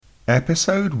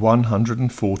Episode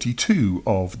 142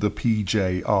 of the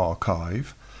PJ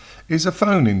Archive is a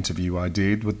phone interview I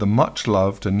did with the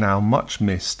much-loved and now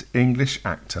much-missed English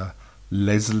actor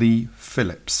Leslie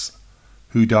Phillips,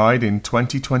 who died in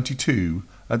 2022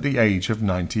 at the age of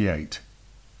 98.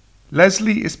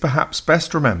 Leslie is perhaps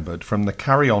best remembered from the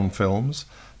Carry On films,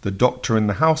 the Doctor in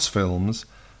the House films,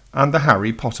 and the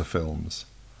Harry Potter films.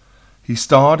 He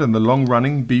starred in the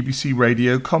long-running BBC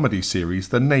radio comedy series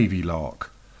The Navy Lark,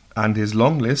 and his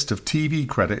long list of TV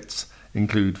credits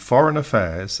include Foreign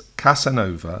Affairs,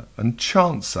 Casanova and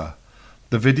Chancer,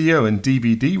 the video and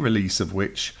DVD release of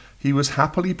which he was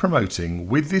happily promoting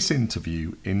with this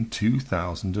interview in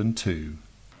 2002.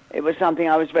 It was something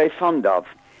I was very fond of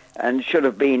and should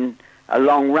have been a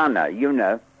long runner, you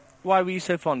know. Why were you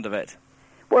so fond of it?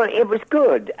 Well, it was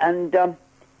good, and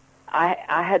I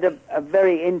had a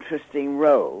very interesting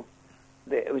role.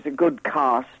 It was a good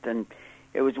cast, and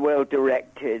it was well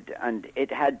directed, and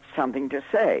it had something to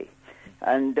say.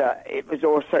 And it was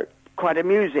also quite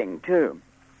amusing, too,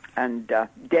 and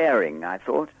daring, I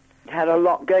thought. It had a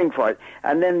lot going for it.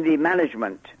 And then the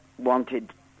management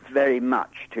wanted very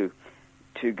much to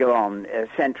go on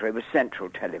Central. It was Central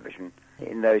Television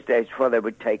in those days, before they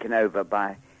were taken over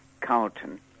by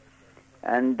Carlton.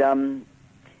 And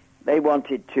they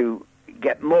wanted to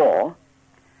get more.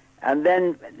 And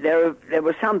then there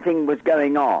was something was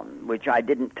going on which I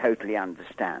didn't totally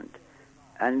understand,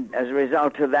 and as a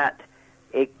result of that,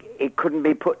 it couldn't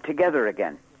be put together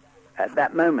again at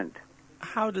that moment.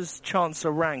 How does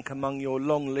Chancer rank among your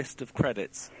long list of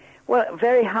credits? Well,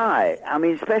 very high. I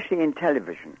mean, especially in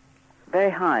television, very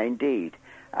high indeed.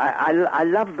 I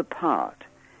love the part,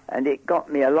 and it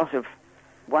got me a lot of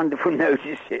wonderful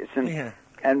notices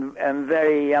and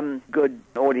very good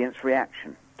audience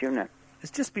reaction. Do you know? It's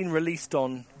just been released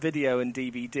on video and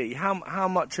DVD. How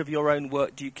much of your own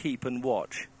work do you keep and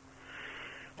watch?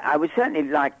 I would certainly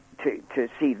like to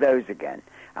see those again.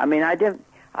 I mean, I don't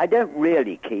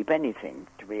really keep anything,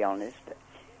 to be honest.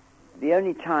 The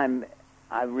only time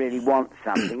I really want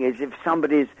something is if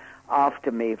somebody's after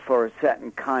me for a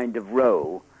certain kind of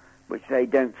role, which they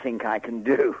don't think I can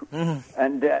do,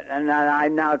 and I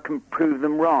now can prove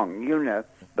them wrong, you know.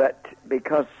 But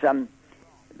because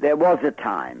there was a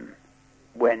time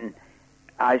when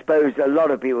I suppose a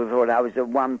lot of people thought I was a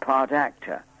one-part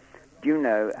actor, you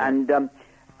know, and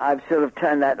I've sort of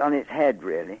turned that on its head,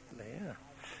 really. Yeah.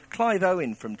 Clive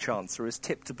Owen from Chancer is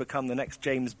tipped to become the next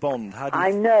James Bond.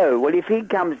 I know. Well, if he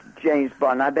comes James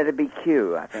Bond, I better be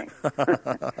Q, I think.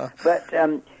 But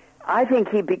I think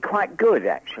he'd be quite good,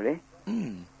 actually.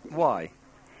 Why?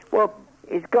 Well,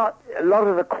 he's got a lot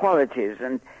of the qualities,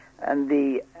 and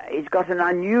he's got an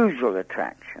unusual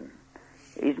attraction.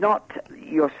 He's not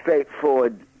your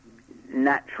straightforward,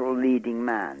 natural leading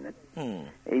man.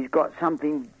 He's got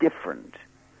something different.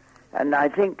 And I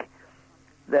think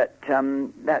that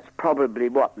that's probably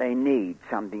what they need,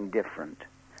 something different.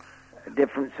 A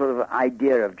different sort of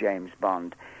idea of James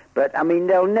Bond. But, I mean,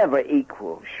 they'll never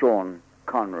equal Sean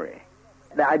Connery.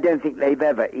 I don't think they've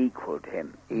ever equaled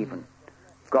him, even.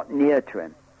 Got near to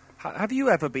him. Have you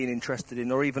ever been interested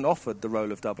in or even offered the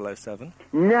role of 007?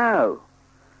 No,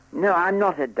 I'm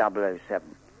not a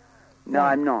 007. No,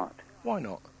 I'm not. Why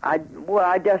not?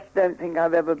 I just don't think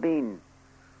I've ever been.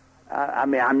 I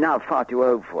mean, I'm now far too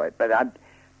old for it, but I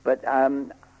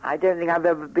don't think I've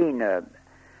ever been.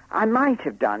 I might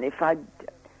have done if I'd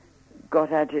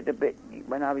got at it a bit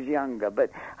when I was younger,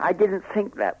 but I didn't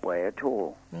think that way at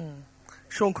all.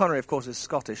 Sean Connery, of course, is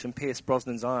Scottish, and Pierce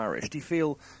Brosnan's Irish. Do you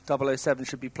feel 007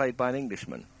 should be played by an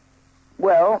Englishman?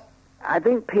 Well, I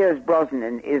think Pierce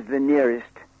Brosnan is the nearest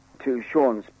to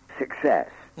Sean's success,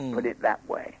 put it that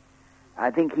way.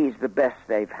 I think he's the best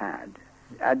they've had.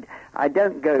 I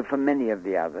don't go for many of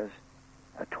the others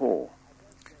at all.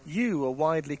 You are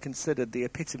widely considered the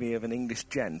epitome of an English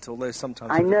gent, although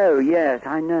sometimes... I know, yes,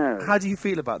 I know. How do you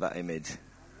feel about that image?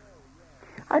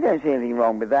 I don't see anything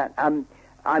wrong with that. I'm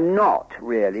not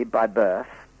really by birth.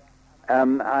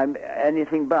 I'm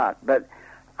anything but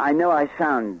I know I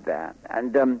sound that,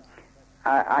 and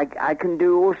I can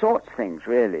do all sorts of things,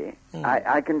 really.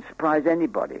 I can surprise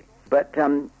anybody. But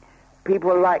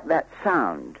people like that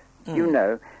sound, you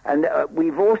know, and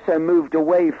we've also moved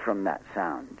away from that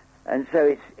sound. And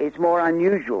so it's more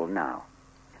unusual now.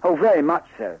 Oh, very much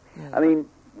so. I mean,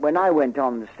 when I went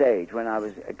on the stage when I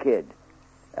was a kid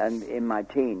and in my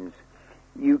teens,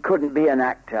 you couldn't be an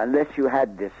actor unless you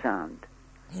had this sound.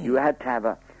 You had to have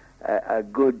a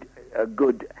good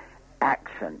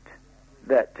accent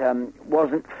that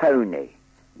wasn't phony.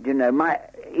 You know,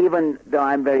 even though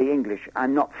I'm very English,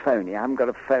 I'm not phony. I haven't got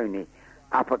a phony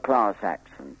upper class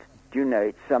accent. You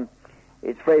know,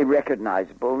 it's very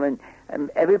recognisable, and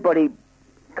everybody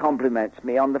compliments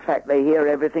me on the fact they hear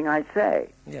everything I say.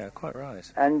 Yeah, quite right.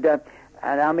 And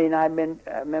I mean, I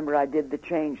remember I did The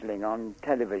Changeling on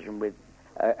television with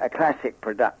a classic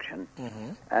production,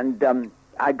 and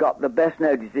I got the best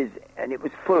notices, and it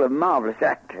was full of marvellous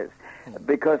actors,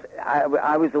 because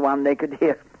I was the one they could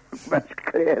hear most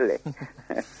clearly.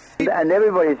 And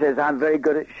everybody says I'm very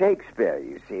good at Shakespeare,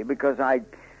 you see, because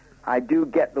I do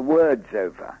get the words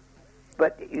over.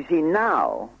 But you see,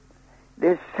 now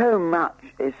there's so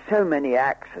many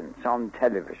accents on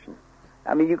television.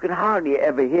 I mean, you can hardly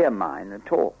ever hear mine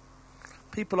at all.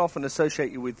 People often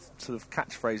associate you with sort of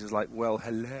catchphrases like, well,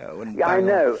 hello, and yeah, I bang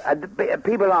know. on.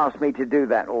 People ask me to do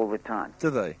that all the time. Do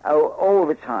they? Oh, all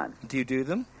the time. Do you do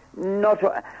them?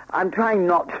 I'm trying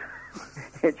not.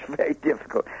 It's very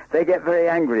difficult. They get very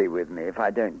angry with me if I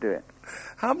don't do it.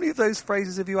 How many of those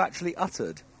phrases have you actually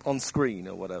uttered on screen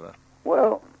or whatever?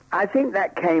 Well, I think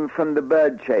that came from the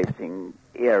bird chasing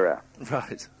era.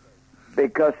 Right.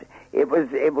 Because it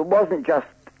wasn't just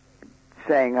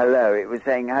saying hello, it was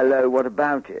saying hello, what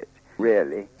about it,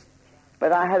 really.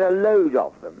 But I had a load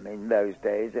of them in those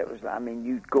days. It was, I mean,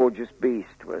 you gorgeous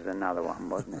beast was another one,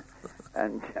 wasn't it?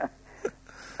 And,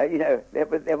 you know,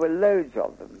 there were loads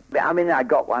of them. I mean, I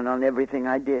got one on everything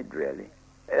I did, really.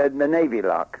 The Navy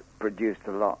Lark produced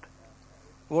a lot.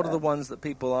 What are the ones that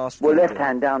people ask you? Well, left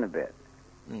hand down a bit.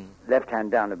 Left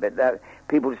hand down a bit.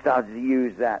 People started to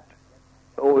use that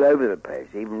all over the place.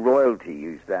 Even royalty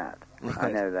used that. Right.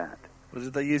 I know that. Well,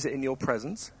 did they use it in your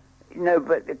presence? No,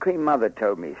 but the Queen Mother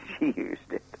told me she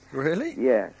used it. Really?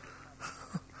 Yes.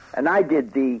 And I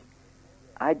did the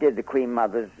Queen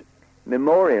Mother's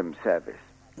memoriam service.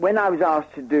 When I was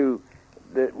asked to do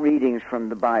the readings from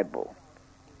the Bible,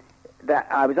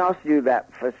 I was asked to do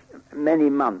that for many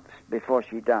months before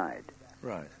she died.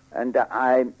 Right. And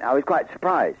I was quite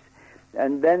surprised.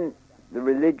 And then the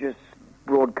religious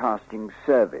broadcasting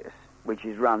service, which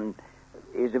is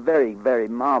a very, very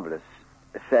marvellous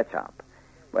setup,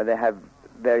 where they have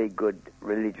very good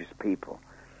religious people,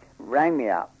 rang me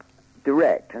up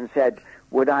direct and said,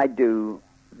 would I do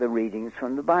the readings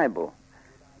from the Bible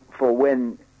for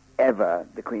whenever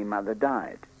the Queen Mother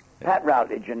died? Yeah. Pat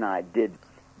Routledge and I did.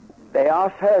 They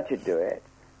asked her to do it,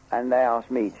 and they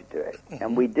asked me to do it.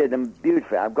 And we did them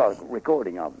beautifully. I've got a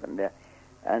recording of them there.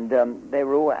 And they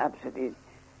were all absolutely...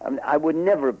 I would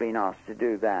never have been asked to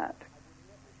do that.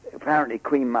 Apparently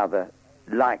Queen Mother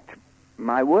liked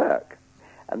my work,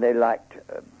 and they liked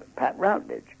Pat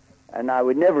Routledge. And I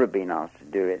would never have been asked to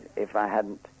do it if I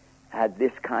hadn't had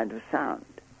this kind of sound.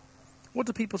 What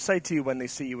do people say to you when they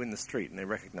see you in the street and they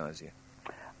recognise you?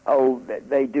 Oh,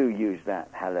 they do use that,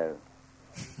 hello.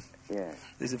 Yeah.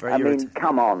 These are very irritating.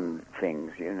 Come on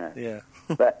things, you know. Yeah.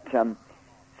 But, so,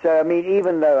 I mean,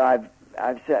 even though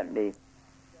I've certainly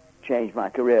changed my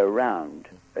career around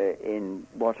in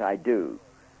what I do,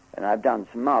 and I've done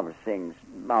some marvellous things,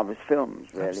 marvellous films,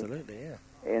 really. Absolutely, yeah.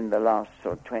 In the last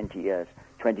sort of 20 years,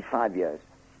 25 years.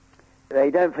 They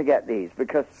don't forget these,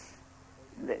 because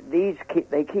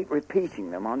they keep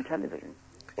repeating them on television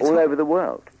all over the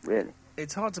world, really.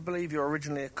 It's hard to believe you're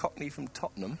originally a Cockney from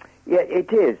Tottenham. Yeah,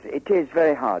 it is. It is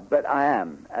very hard, but I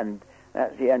am, and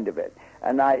that's the end of it.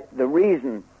 And the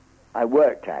reason I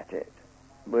worked at it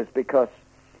was because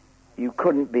you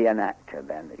couldn't be an actor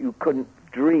then. You couldn't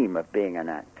dream of being an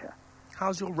actor.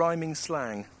 How's your rhyming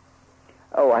slang?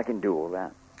 Oh, I can do all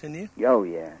that. Can you? Oh,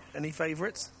 yes. Any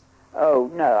favourites? Oh,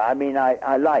 no, I mean,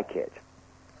 I like it.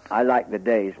 I like the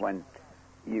days when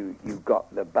you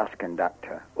got the bus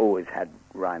conductor, always had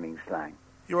rhyming slang.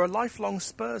 You're a lifelong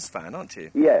Spurs fan, aren't you?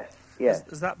 Yes, yes.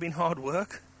 Has that been hard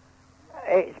work?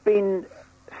 It's been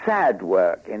sad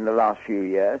work in the last few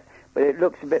years, but it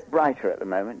looks a bit brighter at the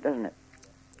moment, doesn't it?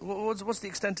 What's the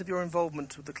extent of your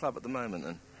involvement with the club at the moment,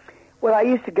 then? Well, I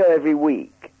used to go every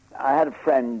week. I had a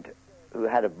friend who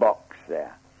had a box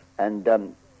there,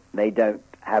 and they don't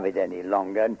have it any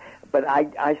longer. But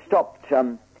I stopped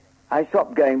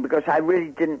going because I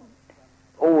really didn't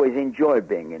always enjoy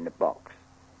being in the box.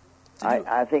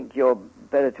 I think you're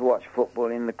better to watch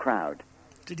football in the crowd.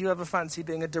 Did you ever fancy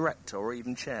being a director or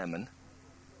even chairman?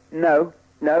 No.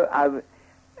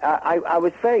 I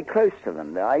was very close to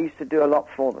them, though. I used to do a lot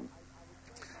for them.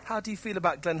 How do you feel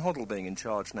about Glenn Hoddle being in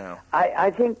charge now? I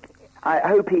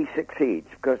hope he succeeds,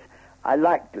 because I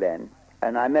like Glenn,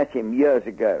 and I met him years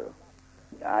ago.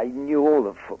 I knew all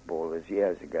the footballers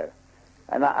years ago.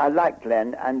 And I like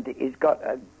Glenn, and he's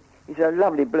a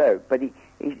lovely bloke, but he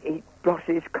lost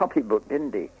his copybook,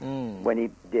 didn't he, when he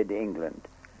did England?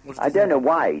 I don't know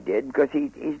why he did, because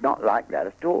he's not like that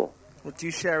at all. Well, do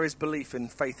you share his belief in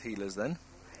faith healers, then?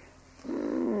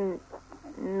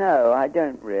 No, I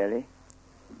don't really.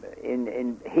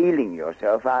 In healing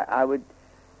yourself, I would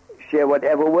share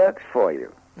whatever works for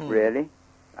you, really.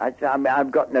 I mean,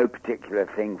 I've got no particular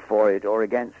thing for it or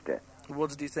against it. What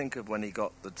did you think of when he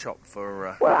got the chop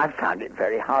for... Well, I found it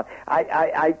very hard.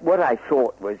 What I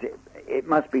thought was it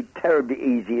must be terribly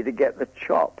easy to get the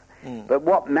chop. But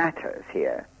what matters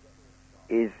here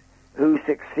is who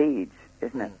succeeds,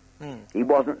 isn't it? He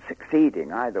wasn't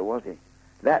succeeding either, was he?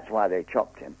 That's why they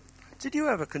chopped him. Did you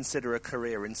ever consider a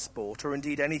career in sport, or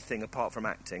indeed anything apart from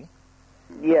acting?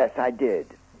 Yes, I did.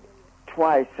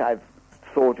 Twice I've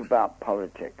thought about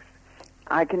politics.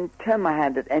 I can turn my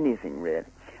hand at anything, really.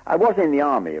 I was in the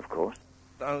army, of course.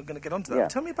 I'm going to get on to that. Yeah.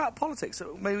 Tell me about politics.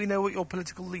 Maybe we know what your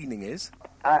political leaning is.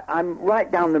 I'm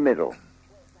right down the middle.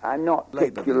 I'm not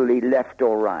Labour. particularly left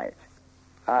or right.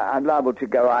 I'm liable to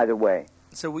go either way.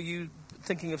 So were you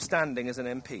thinking of standing as an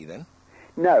MP, then?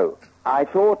 No, I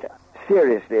thought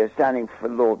seriously of standing for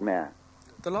Lord Mayor.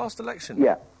 The last election?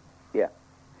 Yeah.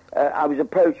 I was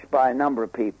approached by a number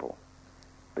of people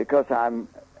because I'm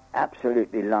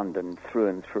absolutely London through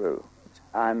and through.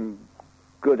 I'm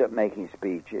good at making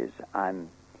speeches. I'm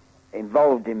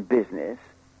involved in business,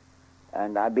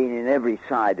 and I've been in every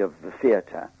side of the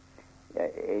theatre,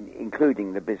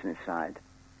 including the business side.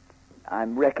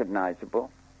 I'm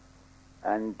recognisable,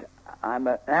 and I'm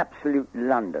an absolute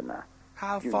Londoner.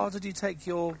 How far did you take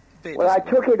your bid? Well, I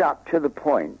took it up to the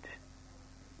point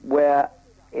where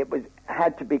it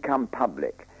had to become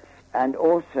public, and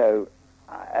also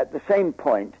at the same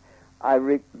point I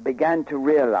began to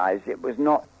realise it was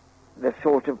not the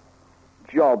sort of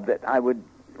job that I would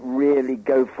really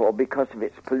go for because of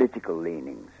its political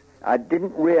leanings. I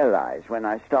didn't realise when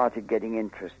I started getting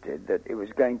interested that it was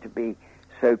going to be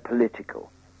so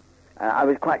political. I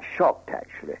was quite shocked,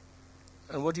 actually.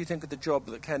 And what do you think of the job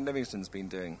that Ken Livingstone's been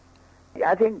doing?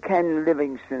 I think Ken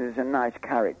Livingstone is a nice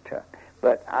character,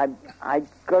 but I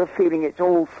got a feeling it's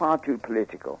all far too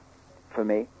political for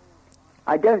me.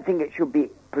 I don't think it should be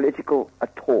political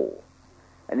at all,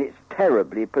 and it's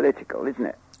terribly political, isn't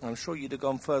it? I'm sure you'd have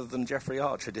gone further than Jeffrey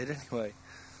Archer did, anyway.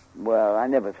 Well, I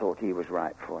never thought he was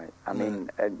right for it. I mean,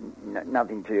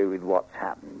 nothing to do with what's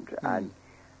happened.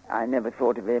 I never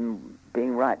thought of him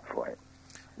being right for it.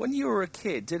 When you were a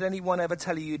kid, did anyone ever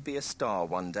tell you you'd be a star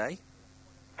one day?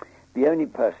 The only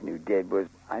person who did was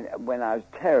when I was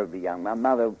terribly young. My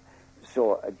mother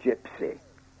saw a gypsy.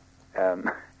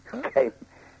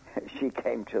 She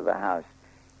came to the house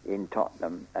in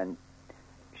Tottenham, and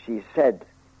she said,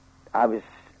 I was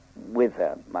with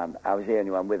her. I was the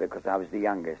only one with her because I was the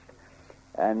youngest.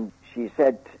 And she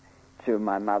said to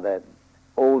my mother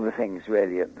all the things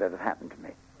really that have happened to me.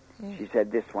 She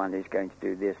said, this one is going to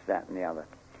do this, that, and the other.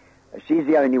 She's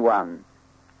the only one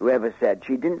who ever said,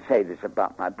 she didn't say this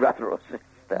about my brother or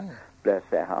sister, bless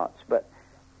their hearts, but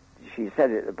she said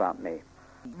it about me.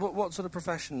 What sort of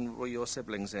profession were your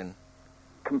siblings in?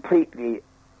 Completely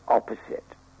opposite,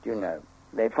 you know.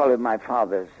 They followed my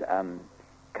father's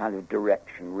kind of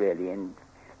direction, really, and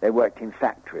they worked in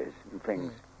factories and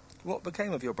things. What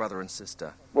became of your brother and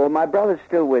sister? Well, my brother's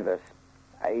still with us.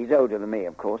 He's older than me,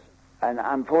 of course, and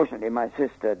unfortunately my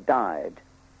sister died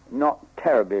not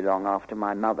terribly long after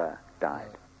my mother died.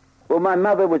 Well, my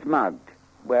mother was mugged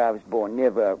where I was born,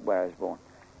 near where I was born,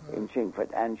 in Chingford,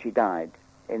 and she died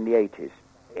in the 80s.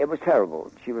 It was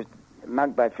terrible. She was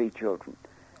mugged by 3 children,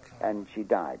 and she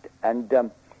died. And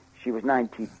she was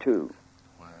 92.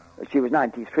 Wow. She was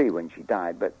 93 when she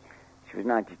died, but she was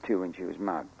 92 when she was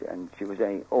mugged, and she was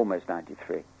almost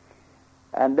 93.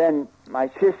 And then my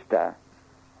sister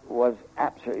was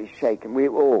absolutely shaken. We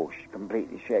were all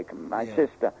completely shaken. My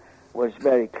sister was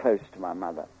very close to my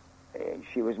mother.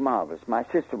 She was marvellous. My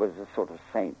sister was a sort of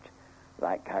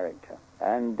saint-like character.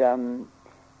 And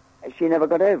she never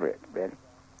got over it, really.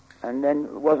 And then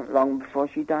it wasn't long before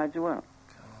she died as well.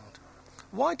 God.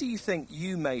 Why do you think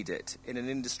you made it in an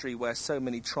industry where so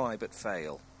many try but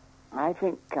fail? I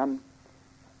think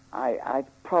I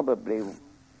probably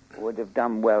would have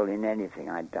done well in anything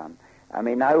I'd done. I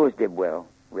mean, I always did well,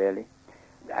 really.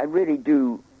 I really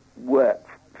do work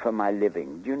for my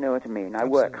living. Do you know what I mean? I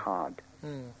work hard.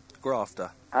 Grafter.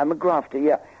 I'm a grafter,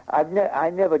 yeah. I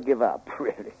never give up,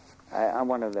 really. I'm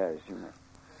one of those, you know.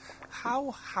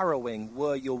 How harrowing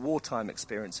were your wartime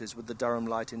experiences with the Durham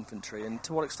Light Infantry, and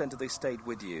to what extent have they stayed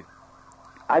with you?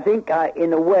 I think,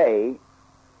 in a way,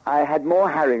 I had more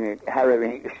harrowing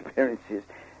experiences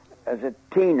as a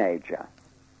teenager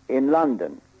in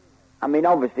London. I mean,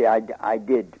 obviously, I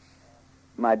did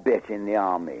my bit in the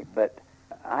army, but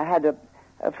I had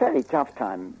a fairly tough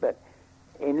time. But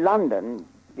in London,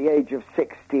 the age of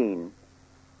 16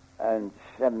 and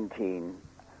 17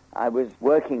 I was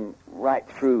working right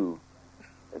through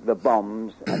the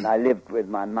bombs, and I lived with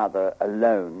my mother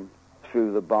alone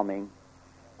through the bombing.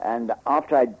 And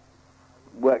after I'd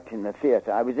worked in the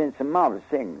theatre, I was in some marvellous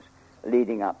things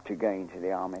leading up to going to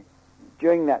the army.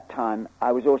 During that time,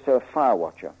 I was also a fire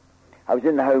watcher. I was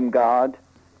in the Home Guard,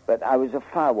 but I was a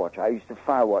fire watcher. I used to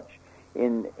fire watch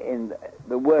in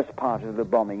the worst part of the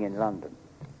bombing in London.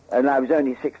 And I was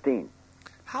only 16.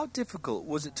 How difficult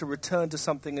was it to return to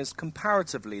something as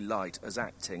comparatively light as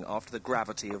acting after the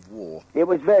gravity of war? It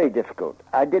was very difficult.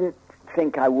 I didn't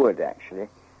think I would, actually.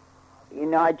 You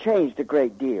know, I changed a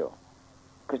great deal.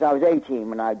 Because I was 18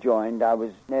 when I joined. I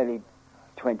was nearly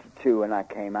 22 when I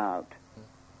came out.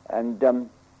 And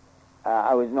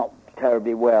I was not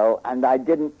terribly well, and I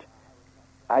didn't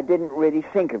really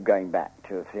think of going back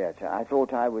to the theatre. I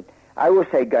thought I would. I will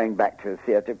say going back to the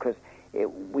theatre because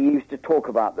we used to talk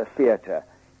about the theatre.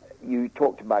 You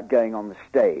talked about going on the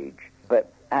stage,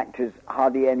 but actors,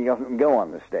 hardly any of them go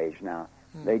on the stage now.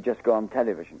 They just go on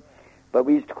television. But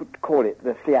we used to call it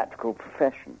the theatrical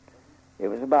profession. It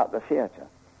was about the theatre,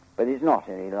 but it's not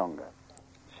any longer.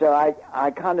 So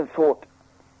I kind of thought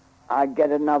I'd get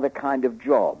another kind of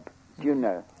job, you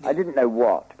know. I didn't know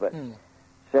what, but...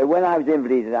 So when I was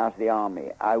invalided out of the army,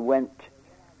 I went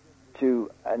to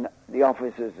the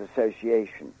Officers'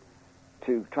 Association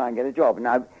to try and get a job.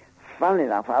 And funnily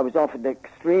enough, I was offered an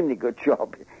extremely good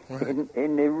job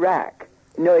in Iraq.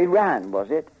 No, Iran, was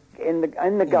it? In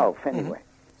the Gulf, anyway.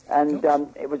 And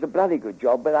it was a bloody good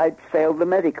job, but I'd failed the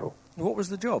medical. What was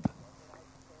the job?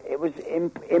 It was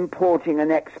importing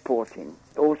and exporting,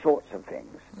 all sorts of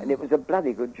things. And it was a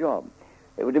bloody good job.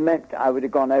 It would have meant I would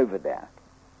have gone over there.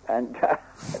 And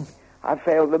I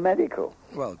failed the medical.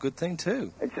 Well, good thing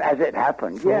too. It's as it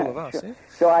happened, For all of us, sure. yeah.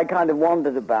 So I kind of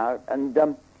wandered about and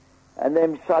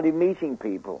then started meeting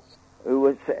people who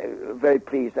was very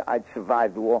pleased that I'd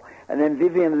survived the war. And then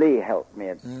Vivian Leigh helped me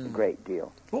a great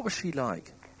deal. What was she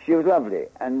like? She was lovely,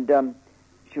 and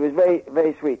she was very,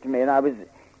 very sweet to me. And I was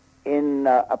in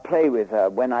a play with her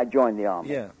when I joined the army.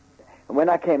 Yeah. And when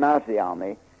I came out of the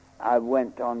army, I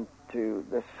went on to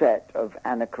the set of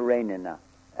Anna Karenina,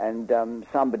 and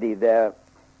somebody there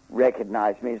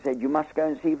recognized me and said, "You must go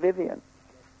and see Vivian."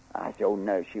 I said, "Oh,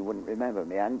 no, she wouldn't remember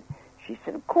me." And she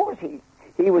said, "Of course,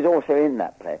 he was also in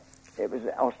that play." It was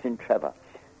Austin Trevor,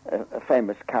 a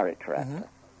famous character actor.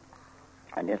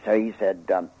 And so he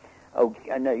said, "Oh,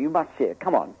 no, you must see her.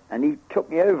 Come on." And he took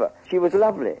me over. She was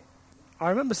lovely. I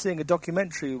remember seeing a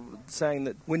documentary saying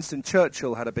that Winston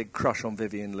Churchill had a big crush on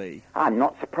Vivian Leigh. I'm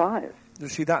not surprised.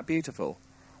 Was she that beautiful?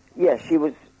 Yes, she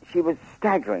was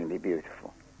staggeringly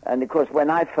beautiful. And of course,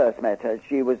 when I first met her,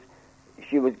 she was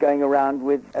going around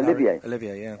with Olivier.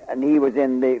 Olivier, yeah. And he was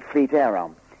in the Fleet Air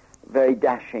Arm. Very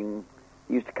dashing.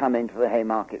 He used to come into the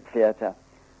Haymarket Theatre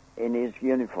in his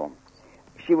uniform.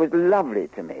 She was lovely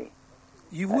to me.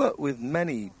 You've worked with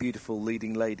many beautiful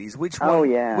leading ladies. Which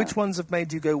ones have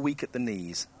made you go weak at the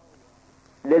knees?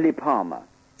 Lily Palmer.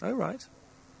 Oh, right.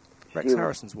 Rex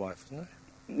Harrison's wife, isn't it?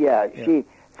 Yeah, she...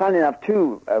 Funny enough,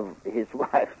 two of his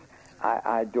wives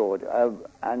I adored.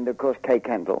 And, of course, Kay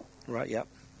Kendall. Right, yeah.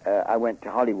 I went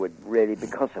to Hollywood, really,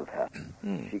 because of her.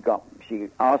 She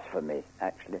asked for me,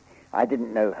 actually. I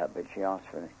didn't know her, but she asked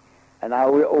for me. And I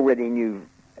already knew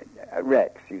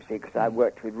Rex, you see, because I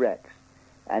worked with Rex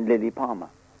and Lily Palmer.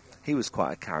 He was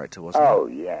quite a character, wasn't he?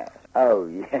 Oh,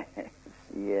 yes.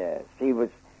 Yes. He was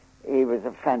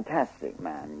a fantastic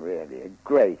man, really, a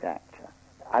great actor.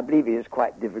 I believe he was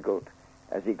quite difficult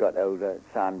as he got older,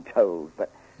 so I'm told.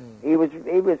 But he was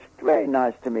very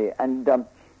nice to me. And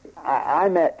I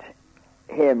met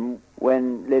him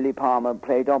when Lily Palmer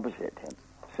played opposite him.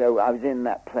 So I was in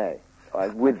that play. I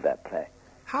was with that play.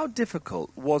 How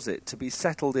difficult was it to be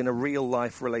settled in a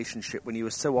real-life relationship when you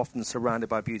were so often surrounded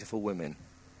by beautiful women?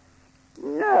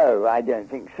 No, I don't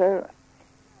think so.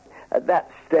 At that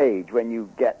stage, when you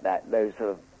get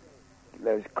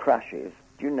those crushes,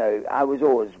 you know, I was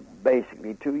always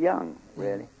basically too young,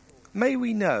 really. May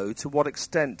we know to what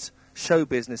extent show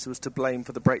business was to blame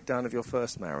for the breakdown of your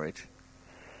first marriage?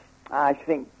 I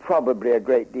think probably a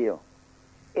great deal.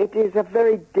 It is a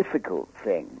very difficult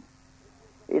thing.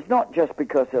 It's not just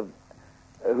because of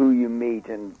who you meet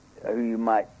and who you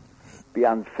might be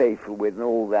unfaithful with and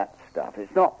all that stuff.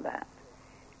 It's not that.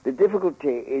 The difficulty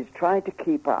is trying to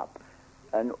keep up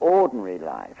an ordinary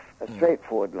life, a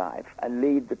straightforward life, and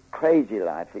lead the crazy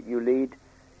life that you lead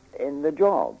in the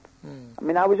job. I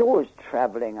mean, I was always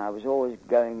traveling. I was always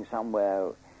going somewhere,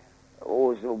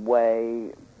 always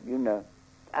away, you know.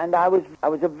 And I was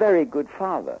a very good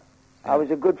father. I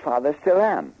was a good father, still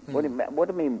am. What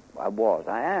do you mean I was?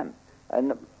 I am.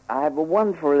 And I have a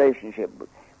wonderful relationship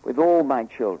with all my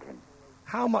children.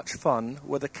 How much fun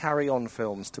were the Carry On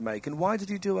films to make, and why did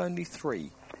you do only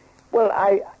 3? Well,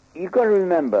 you've got to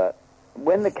remember,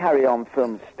 when the Carry On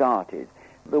films started,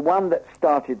 the one that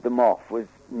started them off was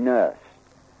Nurse.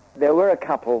 There were a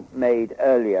couple made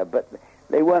earlier, but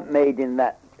they weren't made in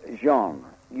that genre,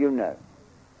 you know.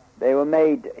 They were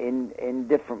made in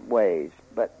different ways,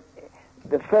 but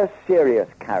the first serious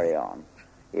Carry On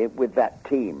with that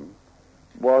team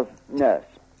was Nurse.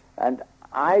 And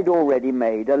I'd already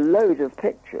made a load of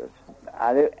pictures.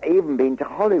 I'd even been to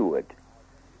Hollywood.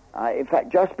 In fact,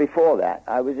 just before that,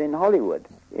 I was in Hollywood,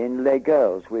 in Les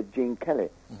Girls with Gene Kelly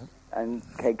and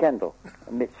Kay Kendall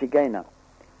and Mitzi Gaynor,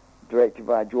 directed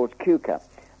by George Cukor.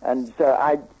 And so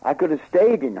I could have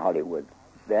stayed in Hollywood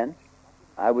then.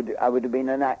 I would have been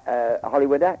a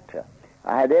Hollywood actor.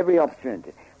 I had every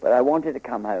opportunity, but I wanted to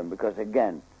come home because,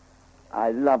 again,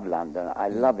 I love London, I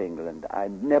love England. I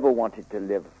never wanted to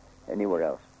live anywhere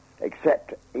else,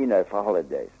 except, for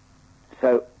holidays.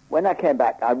 So when I came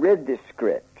back, I read this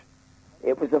script.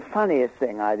 It was the funniest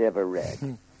thing I'd ever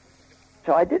read.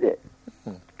 So I did it.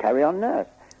 Carry On Nurse.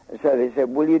 And so they said,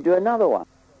 will you do another one?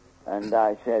 And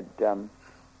I said,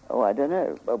 I don't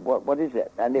know. What is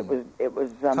it? And it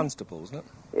was Constable, wasn't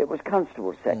it? It was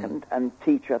Constable second and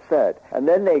Teacher third. And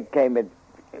then they came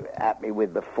at me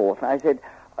with the fourth. And I said,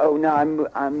 oh, no,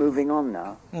 I'm moving on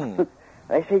now.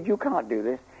 They said, you can't do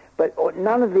this. But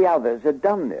none of the others had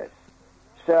done this.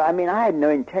 So, I had no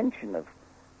intention of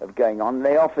going on.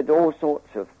 They offered all sorts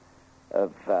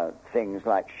of things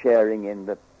like sharing in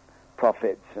the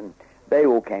profits, and they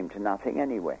all came to nothing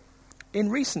anyway. In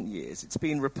recent years, it's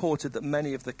been reported that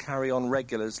many of the Carry On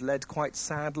regulars led quite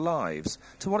sad lives.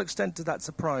 To what extent did that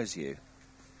surprise you?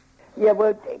 Yeah,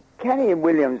 well, Kenny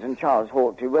Williams and Charles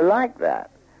Hawtrey were like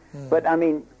that. But,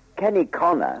 Kenny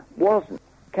Connor wasn't.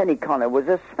 Kenny Connor was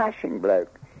a smashing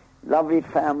bloke. Lovely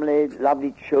family,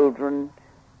 lovely children,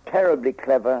 terribly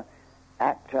clever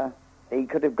actor. He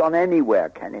could have gone anywhere,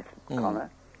 Kenneth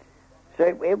Connor. So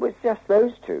it was just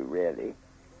those two, really.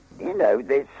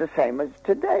 It's the same as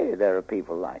today. There are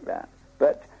people like that.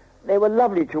 But they were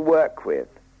lovely to work with.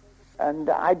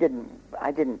 And I didn't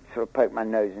sort of poke my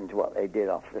nose into what they did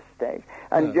off the stage.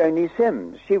 And Joni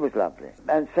Sims, she was lovely.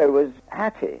 And so was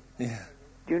Hattie. Yeah.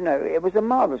 It was a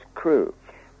marvellous crew.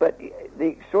 But the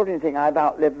extraordinary thing, I've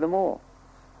outlived them all.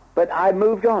 But I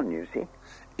moved on, you see.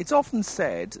 It's often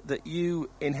said that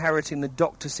you inheriting the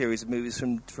Doctor series of movies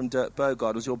from Dirk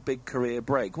Bogarde was your big career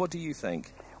break. What do you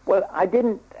think? Well, I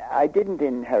didn't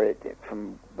inherit it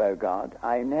from Bogarde.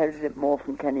 I inherited it more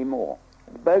from Kenny Moore.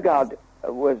 Bogarde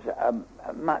was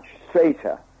a much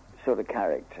straighter sort of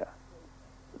character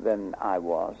than I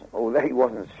was, although he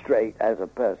wasn't straight as a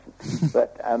person.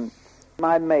 But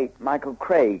my mate, Michael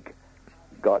Craig,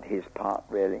 got his part,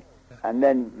 really. And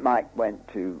then Mike went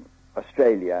to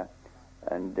Australia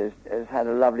and has had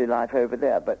a lovely life over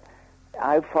there. But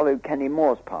I followed Kenny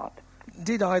Moore's part.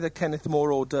 Did either Kenneth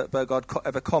More or Dirk Bogarde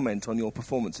ever comment on your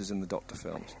performances in the Doctor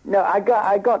films? No,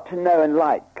 I got to know and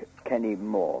like Kenny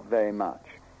Moore very much.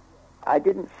 I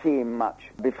didn't see him much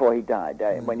before he died,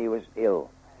 when he was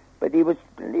ill. But he was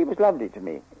lovely to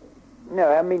me.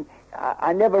 No,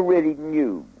 I never really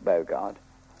knew Bogarde.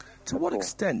 To what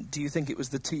extent do you think it was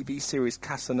the TV series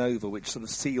Casanova which sort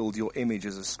of sealed your image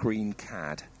as a screen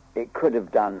cad? It could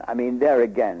have done. There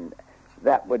again,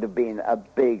 that would have been a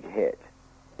big hit.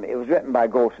 It was written by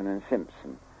Galton and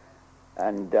Simpson,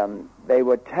 and they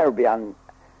were terribly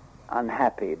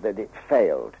unhappy that it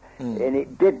failed. And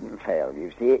it didn't fail,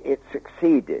 you see. It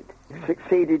succeeded. It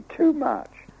succeeded too much.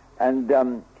 And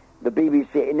the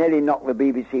BBC, it nearly knocked the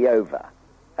BBC over.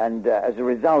 And as a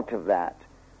result of that,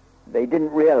 they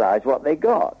didn't realize what they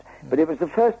got. But it was the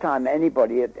first time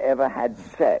anybody had ever had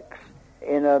sex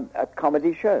in a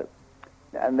comedy show.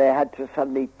 And they had to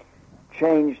suddenly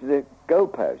change the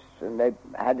goalposts, and they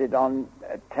had it on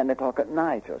at 10 o'clock at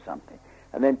night or something,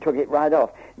 and then took it right off.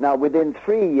 Now, within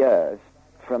 3 years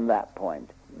from that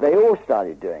point, they all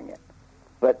started doing it.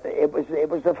 But it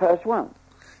was the first one.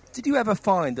 Did you ever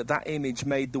find that image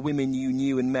made the women you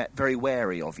knew and met very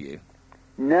wary of you?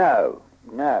 No,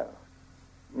 not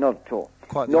at all.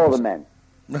 Nor the men.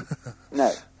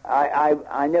 No,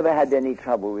 I never had any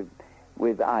trouble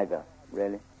with either,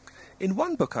 really. In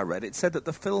one book I read, it said that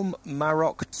the film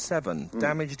Maroc 7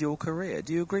 damaged your career.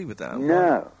 Do you agree with that?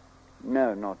 No,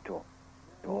 not at all.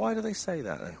 Well, why do they say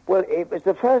that, then? Well, it was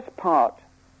the first part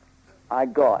I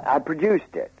got. I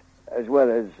produced it as well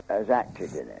as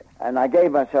acted in it. And I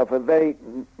gave myself a very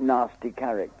nasty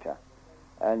character.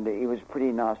 And he was a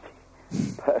pretty nasty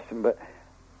person. But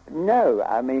no,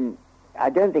 I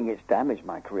don't think it's damaged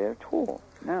my career at all.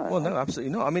 No. Well, no,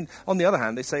 absolutely not. I mean, on the other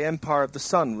hand, they say Empire of the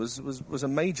Sun was a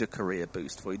major career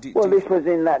boost for you. This was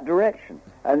in that direction.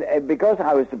 And because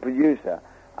I was the producer,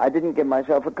 I didn't give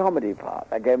myself a comedy part.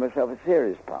 I gave myself a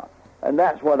serious part. And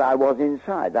that's what I was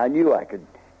inside. I knew I could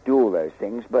do all those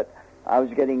things, but I was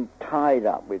getting tied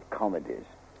up with comedies.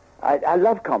 I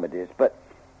love comedies, but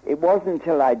it wasn't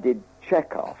until I did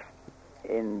Chekhov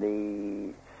in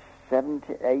the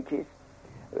 70s, 80s.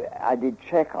 I did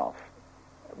Chekhov,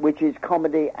 which is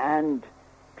comedy and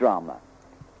drama.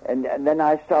 And then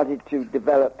I started to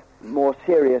develop more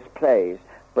serious plays,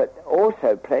 but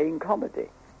also playing comedy,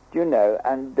 you know.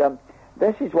 And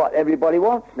this is what everybody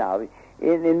wants now.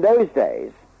 In those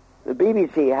days, the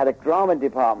BBC had a drama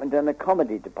department and a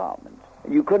comedy department.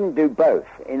 You couldn't do both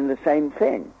in the same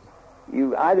thing.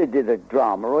 You either did a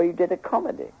drama or you did a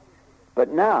comedy. But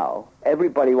now,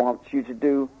 everybody wants you to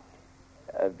do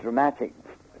a dramatic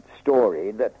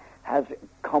story that has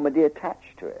comedy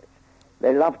attached to it.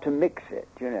 They love to mix it,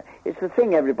 you know. It's the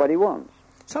thing everybody wants.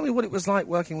 Tell me what it was like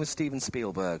working with Steven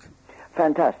Spielberg.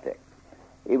 Fantastic.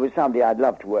 He was somebody I'd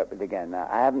love to work with again.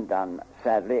 I haven't done,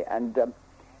 sadly, and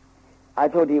I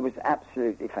thought he was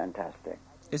absolutely fantastic.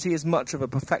 Is he as much of a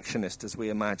perfectionist as we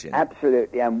imagine?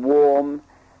 Absolutely, and warm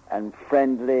and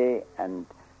friendly, and,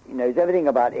 you know, he's everything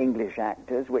about English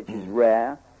actors, which is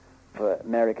rare for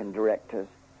American directors.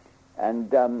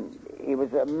 And he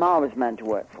was a marvellous man to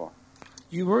work for.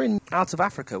 You were in Out of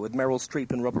Africa with Meryl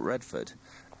Streep and Robert Redford.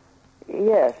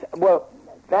 Yes, well,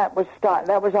 that was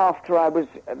after I was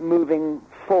moving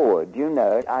forward, you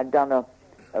know. I'd done a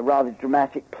rather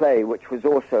dramatic play, which was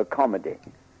also a comedy,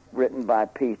 written by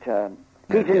Peter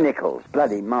Nichols,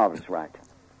 bloody marvellous writer.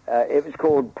 It was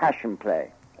called Passion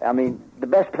Play. I mean, the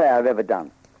best play I've ever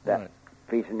done, that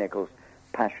Peter Nichols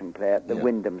Passion Play at the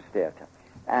Wyndham's Theatre.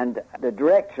 And the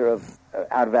director of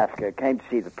Out of Africa came to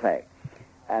see the play.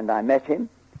 And I met him,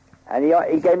 and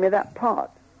he gave me that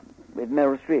part with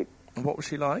Meryl Streep. And what was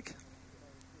she like?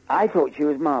 I thought she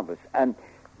was marvellous. And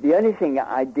the only thing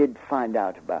I did find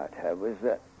out about her was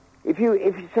that if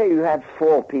you say you had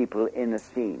 4 people in a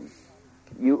scene,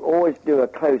 you always do a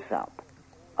close-up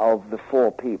of the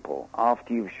 4 people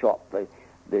after you've shot the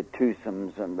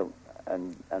twosomes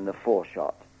and the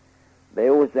 4-shot. They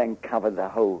always then cover the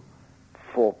whole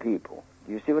 4 people.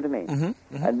 Do you see what I mean? Mm-hmm,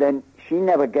 mm-hmm. And then she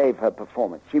never gave her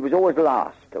performance. She was always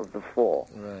last of the 4.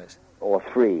 Right. Or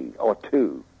 3, or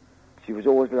 2. She was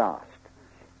always last.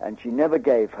 And she never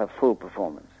gave her full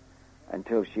performance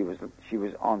until she was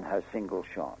on her single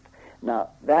shot. Now,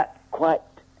 that quite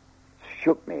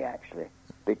shook me, actually,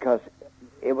 because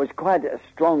it was quite a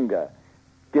stronger,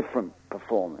 different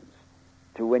performance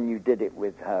to when you did it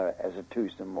with her as a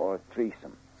twosome or a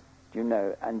threesome, you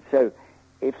know. And so,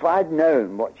 if I'd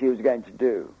known what she was going to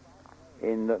do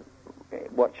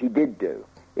what she did do,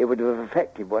 it would have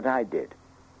affected what I did.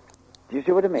 Do you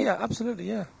see what I mean? Yeah, absolutely,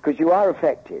 yeah. Because you are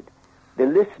affected. The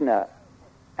listener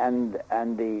and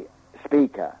the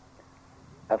speaker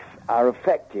are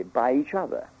affected by each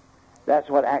other. That's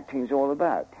what acting's all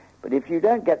about. But if you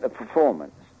don't get the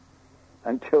performance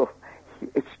until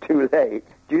it's too late,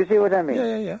 do you see what I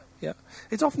mean? Yeah.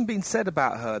 It's often been said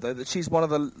about her, though, that she's one of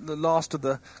the last of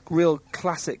the real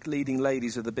classic leading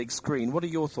ladies of the big screen. What are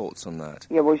your thoughts on that?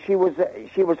 Yeah, well, she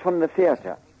was from the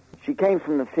theatre. She came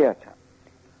from the theatre,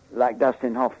 like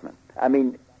Dustin Hoffman. I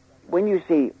mean, when you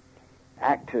see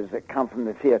actors that come from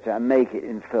the theatre and make it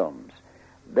in films,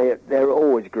 they're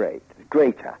always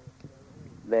greater.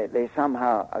 They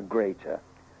somehow are greater,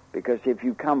 because if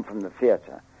you come from the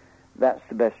theatre, that's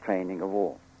the best training of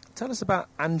all. Tell us about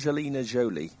Angelina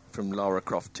Jolie from Lara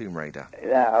Croft Tomb Raider.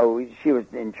 She was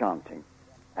enchanting,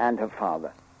 and her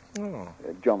father,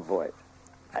 John Voight.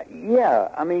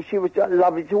 I mean, she was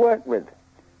lovely to work with.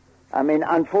 I mean,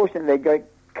 unfortunately, they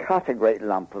cut a great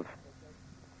lump of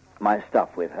my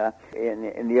stuff with her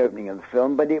in the opening of the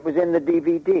film, but it was in the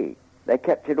DVD. They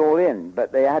kept it all in,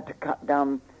 but they had to cut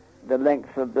down the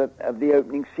length of the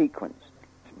opening sequence.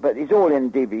 But it's all in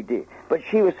DVD. But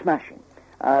she was smashing.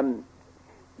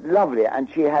 Lovely, and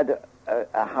she had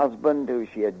a husband who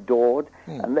she adored,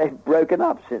 and they've broken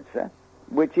up since then,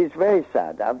 which is very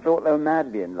sad. I thought they were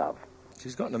madly in love.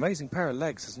 She's got an amazing pair of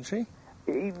legs, hasn't she?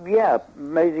 Yeah,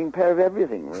 amazing pair of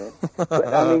everything, really. But,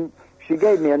 I mean, she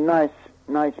gave me a nice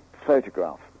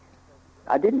photograph.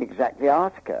 I didn't exactly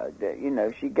ask her, you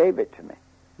know, she gave it to me.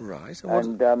 Right.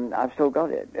 And I've still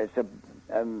got it. It's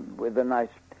with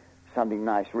something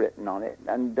nice written on it.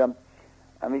 And,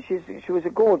 I mean, she was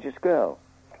a gorgeous girl.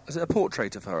 Is it a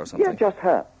portrait of her or something? Yeah, just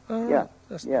her. Oh, yeah.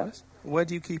 That's nice. Where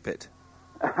do you keep it?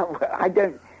 I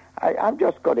don't. I've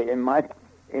just got it in my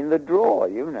in the drawer,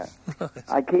 you know.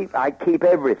 I keep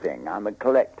everything. I'm a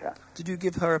collector. Did you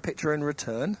give her a picture in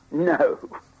return? No.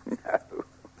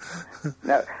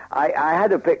 No. I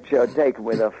had a picture taken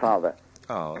with her father.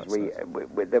 Oh,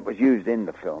 that was used in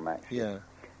the film, actually. Yeah.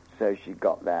 So she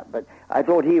got that. But I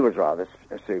thought he was rather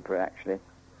super, actually.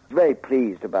 Very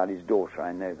pleased about his daughter,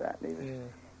 I know that.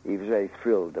 He was very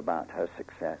thrilled about her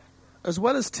success. As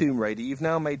well as Tomb Raider, you've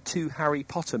now made 2 Harry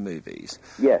Potter movies.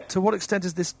 Yes. To what extent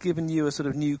has this given you a sort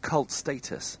of new cult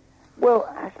status?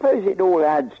 Well, I suppose it all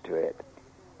adds to it.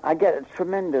 I get a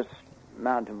tremendous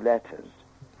amount of letters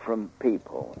from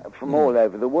people from all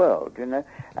over the world, you know.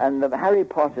 And the Harry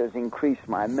Potter's increased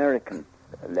my American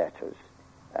letters.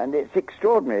 And it's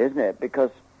extraordinary, isn't it?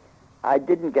 Because I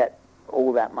didn't get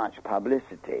all that much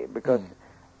publicity because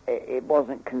it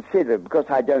wasn't considered, because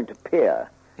I don't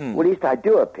appear. Well, at least I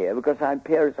do appear, because I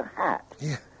appear as a hat.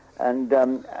 Yeah. And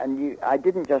I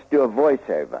didn't just do a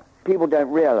voiceover. People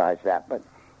don't realize that, but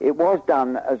it was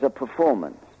done as a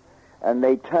performance, and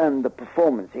they turned the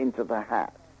performance into the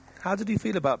hat. How did you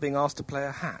feel about being asked to play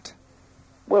a hat?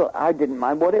 Well, I didn't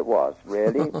mind what it was,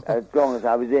 really, as long as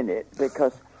I was in it,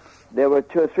 because there were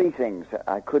 2 or 3 things that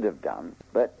I could have done,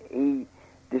 but he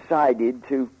decided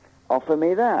to offer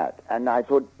me that, and I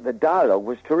thought the dialogue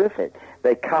was terrific.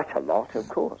 They cut a lot, of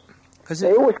course.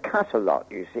 They always cut a lot,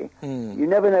 you see. You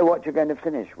never know what you're going to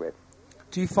finish with.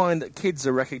 Do you find that kids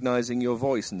are recognising your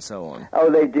voice and so on?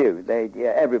 Oh, they do.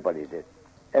 Everybody did.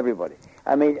 Everybody.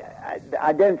 I mean,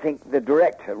 I don't think the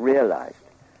director realised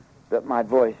that my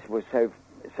voice was so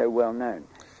well known.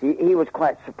 He was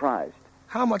quite surprised.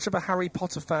 How much of a Harry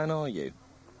Potter fan are you?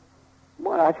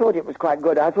 Well, I thought it was quite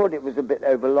good. I thought it was a bit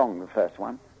overlong, the first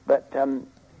one. But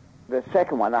the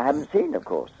second one I haven't seen, of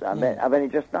course. I've only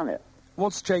just done it.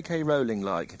 What's J.K. Rowling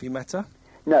like? Have you met her?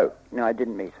 No, I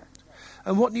didn't meet her.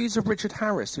 And what news of Richard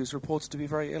Harris, who's reported to be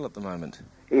very ill at the moment?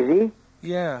 Is he?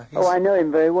 Yeah. I know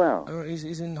him very well.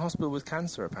 He's in hospital with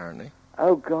cancer, apparently.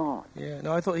 Oh, God. Yeah.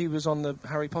 No, I thought he was on the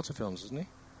Harry Potter films, wasn't he?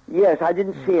 Yes, I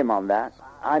didn't see him on that.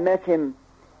 I met him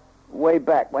way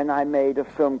back when I made a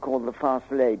film called The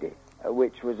Fast Lady,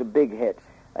 which was a big hit,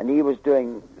 and he was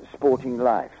doing Sporting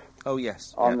Life. Oh,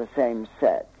 yes. On the same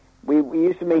set. We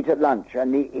used to meet at lunch,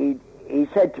 and he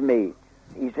said to me,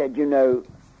 he said, your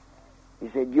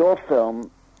film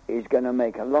is going to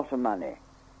make a lot of money,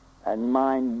 and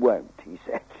mine won't, he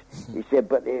said. He said,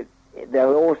 but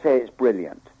they'll all say it's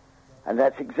brilliant. And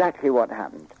that's exactly what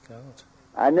happened. God.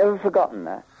 I've never forgotten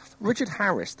that. Richard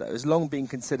Harris, though, has long been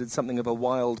considered something of a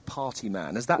wild party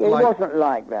man. Is that He wasn't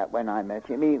like that when I met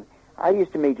him. I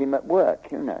used to meet him at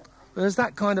work, you know. But has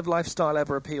that kind of lifestyle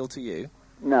ever appealed to you?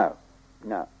 No.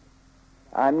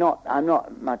 I'm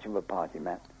not much of a party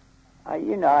man. I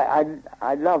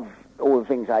love all the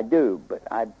things I do, but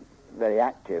I'm very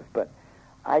active. But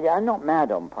I'm not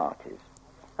mad on parties.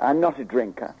 I'm not a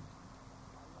drinker.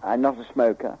 I'm not a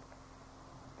smoker.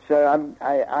 So I'm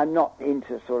not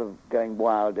into sort of going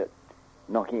wild at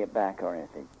knocking it back or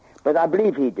anything. But I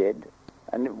believe he did,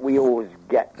 and we always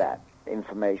get that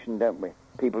information, don't we?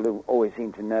 People do always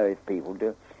seem to know if people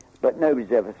do. But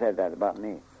nobody's ever said that about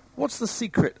me. What's the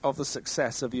secret of the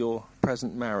success of your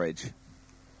present marriage?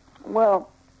 Well,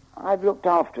 I've looked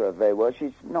after her very well.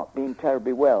 She's not been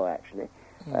terribly well, actually.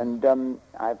 And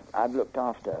I've looked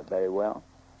after her very well.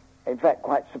 In fact,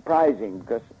 quite surprising,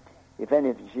 because if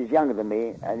anything, she's younger than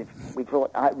me, and if we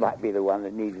thought I might be the one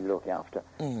that needed look after.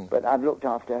 But I've looked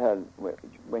after her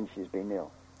when she's been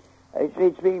ill.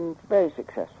 It's been very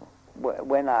successful.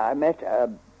 When I met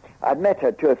her, I've met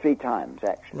her 2 or 3 times,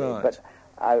 actually. Right. But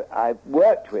I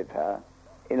worked with her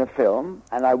in a film,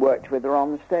 and I worked with her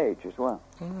on the stage as well.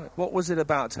 All right. What was it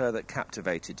about her that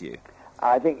captivated you?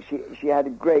 I think she had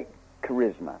a great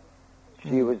charisma.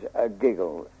 She was a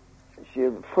giggle. She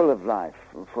was full of life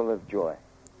and full of joy.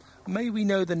 May we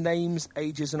know the names,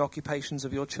 ages and occupations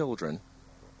of your children?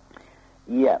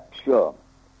 Yeah, sure.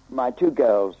 My 2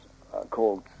 girls are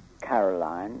called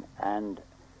Caroline and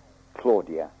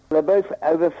Claudia. They're both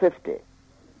over 50.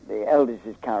 The eldest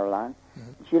is Caroline.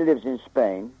 She lives in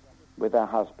Spain with her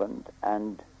husband,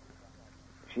 and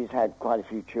she's had quite a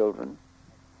few children.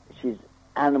 She's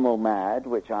animal mad,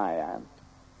 which I am,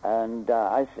 and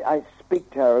I speak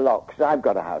to her a lot because I've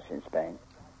got a house in Spain.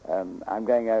 I'm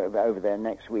going over there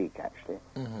next week, actually.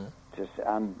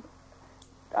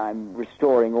 I'm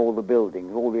restoring all the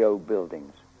buildings, all the old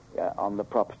buildings on the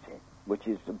property, which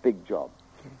is a big job.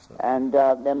 And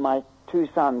then my 2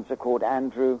 sons are called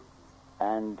Andrew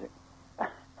and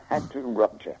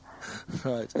Roger.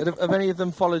 Right. Have any of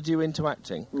them followed you into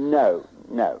acting? No.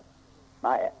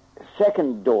 My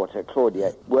second daughter,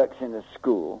 Claudia, works in a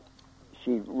school.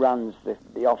 she runs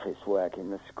the office work in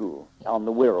the school on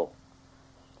the Wirral.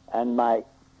 And my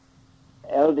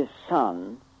eldest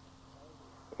son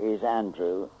is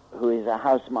Andrew, who is a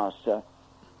housemaster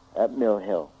at Mill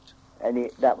Hill. And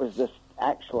that was the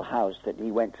actual house that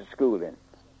he went to school in.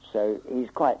 So he's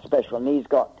quite special, and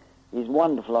he's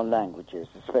wonderful on languages,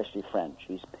 especially French.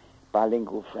 He's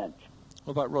bilingual French.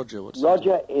 What about Roger?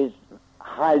 Roger is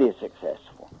highly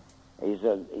successful. He's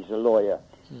a lawyer.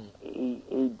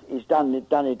 He's done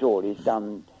it all. He's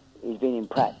been in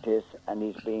practice, and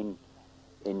he's been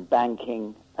in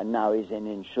banking, and now he's in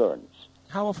insurance.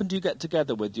 How often do you get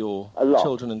together with your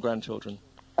children and grandchildren?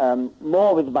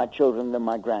 More with my children than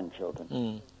my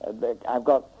grandchildren. I've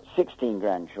got 16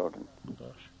 grandchildren. Gosh.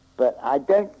 But I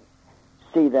don't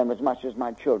see them as much as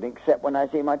my children, except when I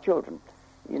see my children.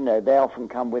 You know, they often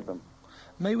come with them.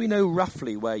 May we know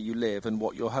roughly where you live and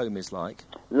what your home is like?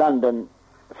 London,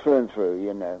 through and through,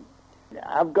 you know.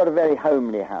 I've got a very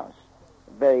homely house,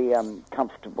 very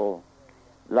comfortable,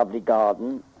 lovely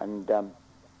garden, and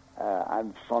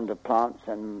I'm fond of plants,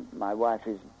 and my wife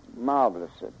is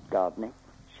marvellous at gardening.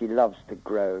 She loves to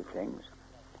grow things.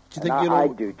 I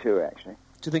do too, actually.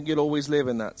 Do you think you'll always live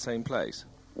in that same place?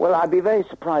 Well, I'd be very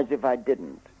surprised if I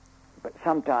didn't. But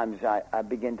sometimes I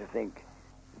begin to think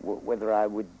whether I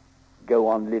would go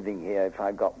on living here if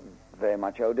I got very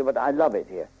much older. But I love it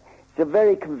here. It's a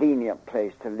very convenient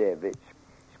place to live. It's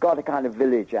got a kind of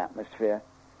village atmosphere.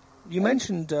 You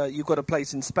mentioned you've got a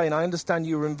place in Spain. I understand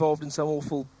you were involved in some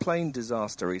awful plane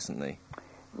disaster recently.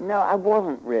 No, I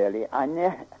wasn't really. A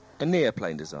near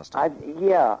plane disaster?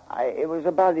 It was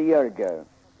about a year ago.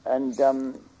 And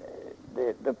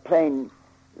the plane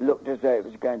looked as though it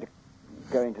was going to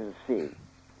go into the sea.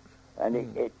 And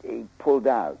it pulled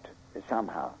out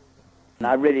somehow. And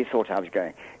I really thought I was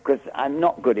going, because I'm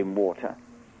not good in water.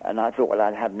 And I thought, well,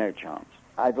 I'd have no chance.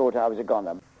 I thought I was a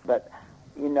goner. But,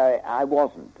 you know, I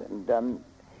wasn't. And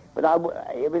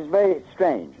it was very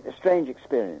strange, a strange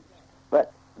experience.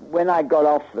 But when I got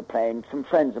off the plane, some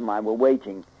friends of mine were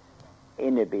waiting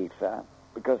in Ibiza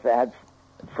because they had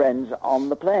friends on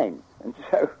the plane. And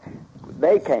so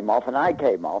they came off and I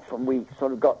came off, and we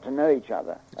sort of got to know each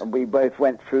other. And we both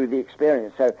went through the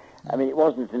experience. So, I mean, it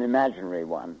wasn't an imaginary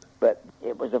one, but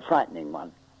it was a frightening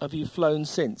one. Have you flown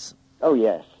since? Oh,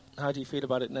 yes. How do you feel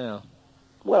about it now?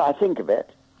 Well, I think of it.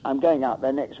 I'm going out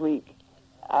there next week.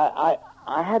 I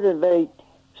had a very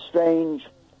strange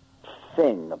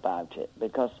thing about it,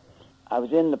 because I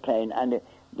was in the plane, and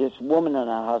this woman and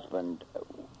her husband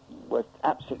were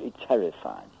absolutely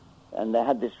terrified. And they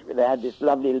had this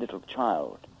lovely little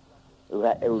child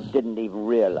who didn't even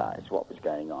realize what was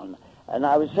going on. And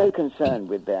I was so concerned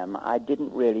with them, I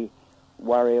didn't really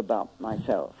worry about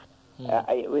myself.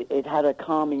 It had a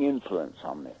calming influence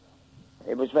on me.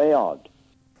 It was very odd.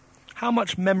 How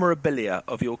much memorabilia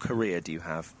of your career do you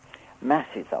have?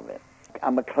 Masses of it.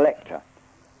 I'm a collector,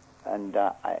 and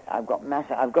I've got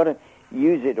I've got to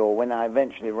use it all when I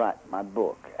eventually write my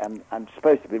book. I'm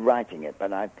supposed to be writing it,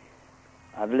 but I've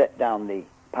let down the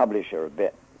publisher a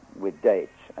bit with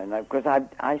dates, and because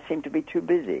I seem to be too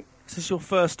busy. This is your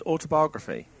first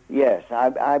autobiography? Yes,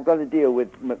 I've got to deal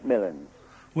with Macmillan's.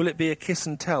 Will it be a kiss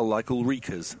and tell like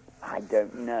Ulrika's? I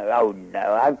don't know. Oh,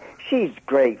 no. She's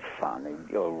great fun,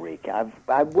 Ulrika.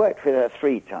 I've worked with her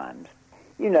 3 times.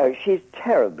 You know, she's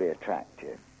terribly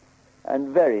attractive and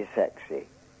very sexy.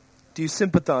 Do you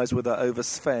sympathise with her over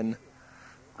Sven?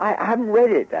 I haven't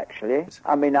read it, actually.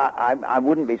 I mean, I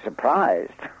wouldn't be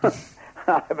surprised.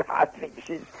 I think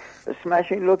she's a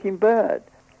smashing-looking bird.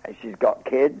 She's got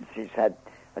kids. She's had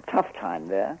a tough time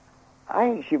there. I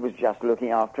think she was just looking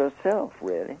after herself,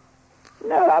 really.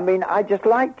 No, I mean, I just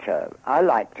liked her. I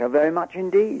liked her very much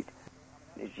indeed.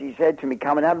 She said to me,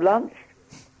 come and have lunch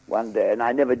one day, and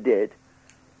I never did.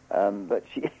 But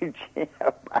she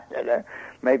I don't know,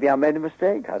 maybe I made a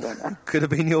mistake, I don't know. Could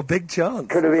have been your big chance.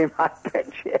 Could have been my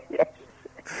picture, yes.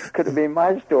 Could have been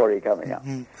my story coming up.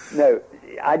 No,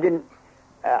 I didn't,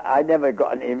 I never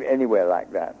got anywhere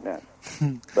like that, no.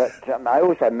 But I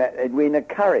also met Edwina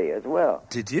Curry as well.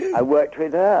 Did you? I worked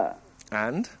with her.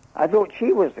 And? I thought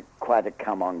she was quite a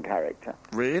come-on character.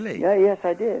 Really? Yeah, yes,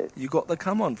 I did. You got the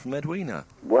come-on from Edwina?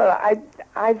 Well,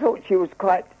 I thought she was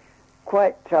quite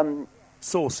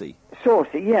saucy?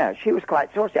 Saucy, yeah. She was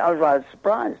quite saucy. I was rather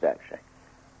surprised, actually.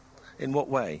 In what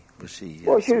way was she?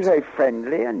 Well, she was very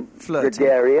friendly and flirty,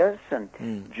 gregarious and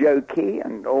jokey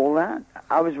and all that.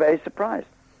 I was very surprised.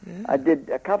 Yeah. I did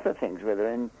a couple of things with her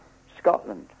in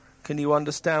Scotland. Can you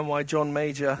understand why John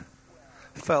Major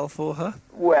fell for her?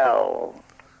 Well,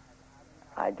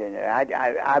 I don't know.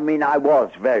 I mean, I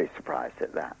was very surprised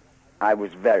at that. I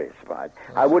was very surprised.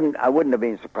 I wouldn't have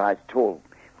been surprised at all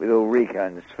with Ulrika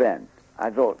and Sven. I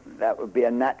thought that would be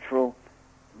a natural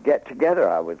get-together,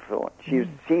 I would have thought. She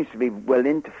seems to be well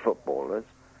into footballers,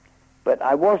 but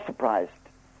I was surprised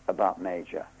about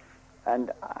Major.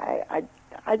 And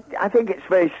I think it's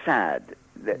very sad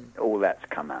that all that's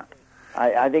come out.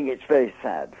 I think it's very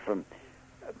sad,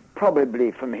 probably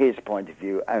from his point of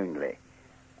view only.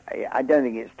 I don't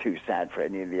think it's too sad for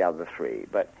any of the other three,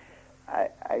 but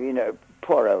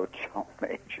poor old John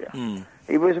Major.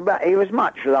 He was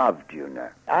much loved, you know.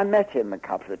 I met him a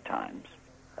couple of times,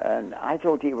 and I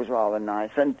thought he was rather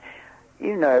nice. And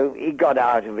you know, he got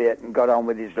out of it and got on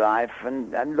with his life.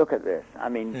 And look at this. I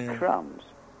mean, crumbs.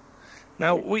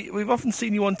 Now, we've often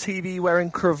seen you on TV wearing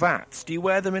cravats. Do you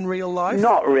wear them in real life?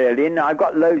 Not really. No, I've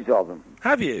got loads of them.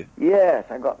 Have you? Yes,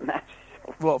 I've got masses.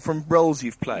 What, from roles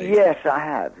you've played? Yes, I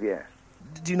have, yes.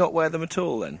 Do you not wear them at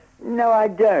all, then? No, I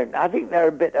don't. I think they're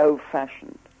a bit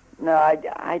old-fashioned. No,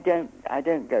 I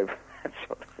don't go for that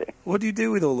sort of thing. What do you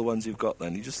do with all the ones you've got,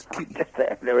 then? You just keep...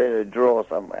 They're in a drawer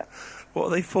somewhere. What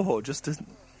are they for? Just to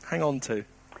hang on to?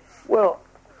 Well,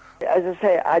 as I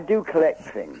say, I do collect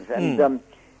things, and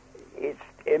it's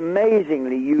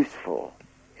amazingly useful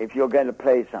if you're going to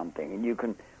play something and you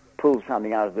can pull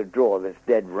something out of the drawer that's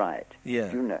dead right.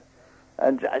 Yeah. You know.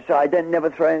 And so I never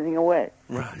throw anything away.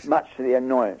 Right. Much to the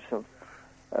annoyance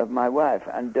of my wife.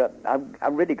 And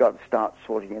I've really got to start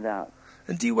sorting it out.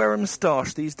 And do you wear a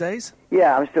moustache these days?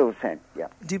 Yeah, I'm still the same, yeah.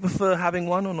 Do you prefer having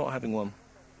one or not having one?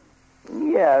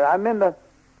 Yeah, I remember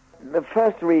the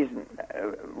first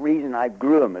reason I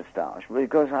grew a moustache was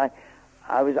because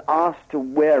I was asked to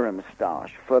wear a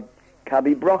moustache for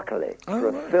Cubby Broccoli for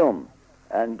a film.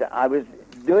 And I was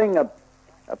doing a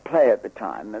play at the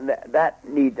time, and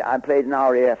I played an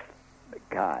RAF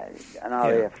guy, an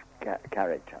RAF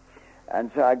character.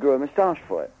 And so I grew a moustache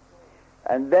for it.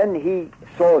 And then he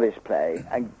saw this play,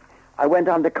 and I went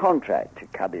under contract to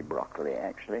Cubby Broccoli,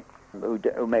 actually,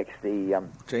 who makes the...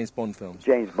 James Bond films.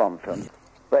 James Bond films.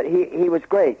 But he was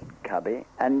great, Cubby.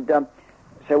 And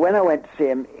so when I went to see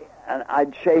him, and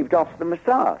I'd shaved off the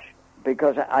moustache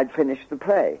because I'd finished the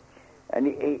play. And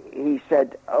he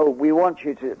said, "Oh, we want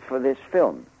you for this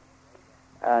film."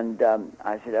 And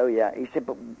I said, "Oh, yeah." He said,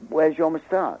 "But where's your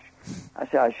moustache?" I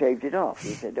said, "I shaved it off."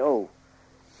 He said, "Oh,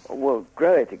 well,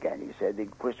 grow it again," he said,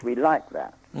 "because we like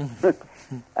that."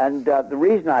 And the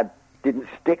reason I didn't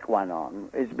stick one on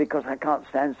is because I can't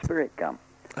stand spirit gum.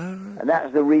 And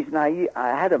that's the reason I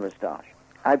had a moustache.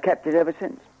 I've kept it ever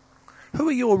since. Who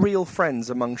are your real friends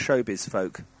among showbiz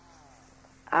folk?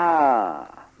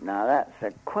 Now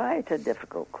that's quite a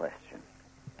difficult question.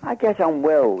 I get on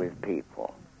well with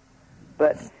people,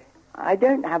 but I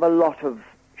don't have a lot of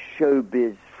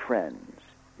showbiz friends.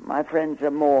 My friends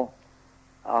are more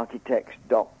architects,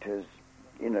 doctors,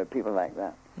 people like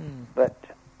that. But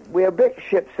we're a bit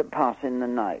ships that pass in the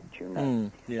night, you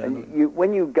know. Yeah. And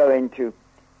when you go into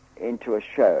a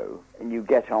show and you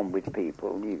get on with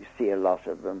people, you see a lot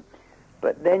of them,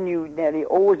 but then you nearly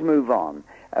always move on.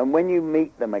 And when you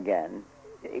meet them again,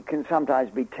 it can sometimes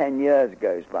be 10 years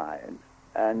goes by,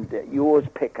 and you always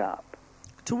pick up.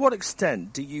 To what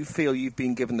extent do you feel you've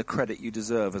been given the credit you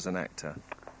deserve as an actor?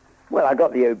 Well, I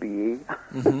got the OBE.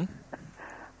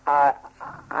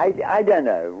 I don't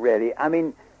know, really. I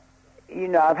mean,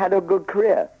 I've had a good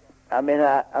career. I mean,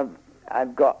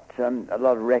 I've got a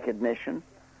lot of recognition.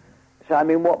 So, I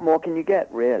mean, what more can you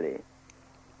get, really?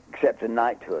 Except a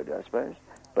knighthood, I suppose.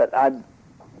 But I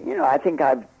think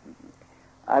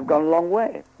I've gone a long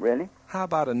way, really. How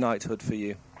about a knighthood for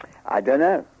you? I don't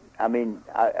know. I mean,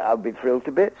 I'll be thrilled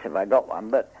to bits if I got one,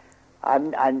 but I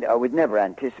would never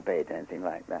anticipate anything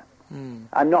like that.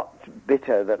 I'm not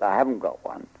bitter that I haven't got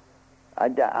one.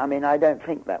 I mean, I don't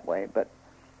think that way, but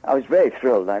I was very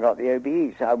thrilled I got the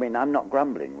OBE, so I mean, I'm not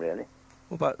grumbling, really.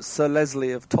 What about Sir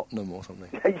Leslie of Tottenham or something?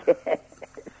 Yes.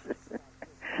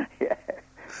 Yeah.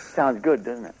 Sounds good,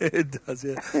 doesn't it? It does,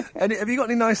 yeah. And have you got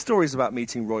any nice stories about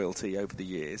meeting royalty over the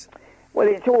years? Well,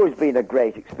 it's always been a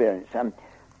great experience.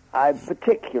 I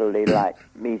particularly like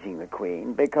meeting the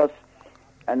Queen because,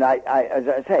 and I, as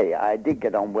I say, I did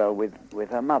get on well with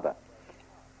her mother,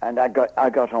 and I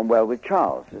got on well with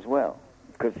Charles as well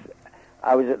because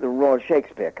I was at the Royal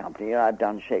Shakespeare Company. I've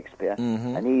done Shakespeare,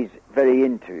 and he's very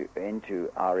into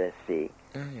RSC.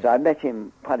 So I met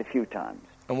him quite a few times.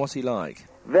 And what's he like?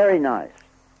 Very nice,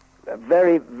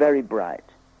 very, very bright,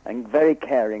 and very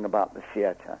caring about the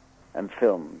theatre and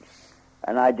films.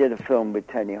 And I did a film with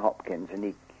Tony Hopkins, and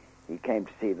he came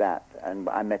to see that, and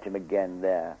I met him again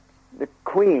there. The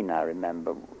Queen, I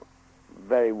remember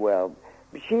very well.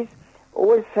 She's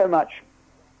always so much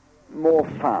more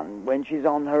fun when she's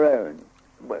on her own.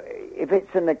 If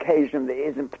it's an occasion that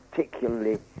isn't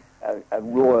particularly a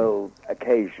royal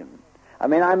occasion. I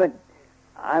mean,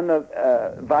 I'm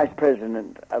a vice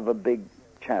president of a big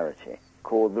charity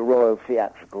called the Royal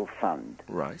Theatrical Fund,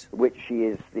 Right. which she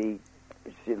is the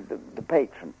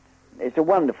patron. It's a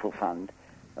wonderful fund,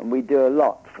 and we do a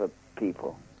lot for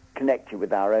people connected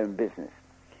with our own business.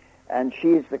 And she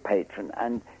is the patron,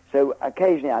 and so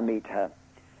occasionally I meet her,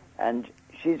 and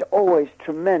she's always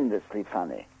tremendously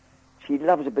funny. She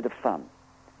loves a bit of fun.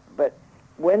 But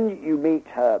when you meet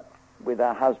her with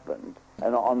her husband,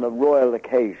 and on the royal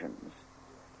occasions,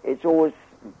 it's always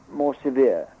more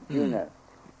severe, you know.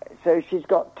 So she's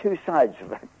got two sides of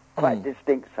her, quite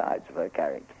distinct sides of her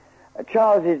character.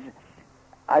 Charles is,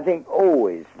 I think,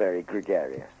 always very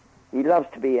gregarious. He loves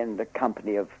to be in the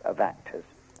company of actors.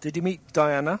 Did you meet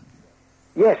Diana?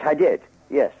 Yes, I did,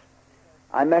 yes.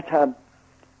 I met her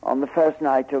on the first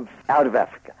night of Out of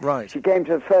Africa. Right. She came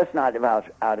to the first night of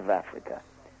Out of Africa,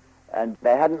 and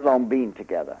they hadn't long been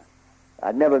together.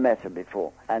 I'd never met her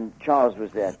before, and Charles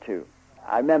was there too.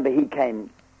 I remember he came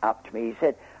up to me, he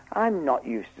said, "I'm not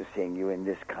used to seeing you in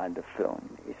this kind of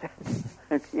film." He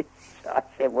said. I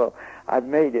said, "Well, I've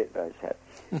made it," I said.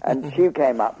 And she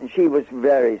came up, and she was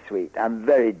very sweet and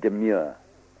very demure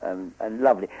and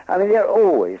lovely. I mean, they're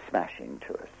always smashing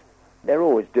to us. They're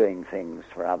always doing things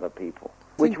for other people,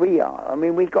 which we are. I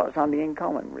mean, we've got something in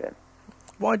common, really.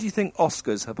 Why do you think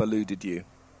Oscars have eluded you?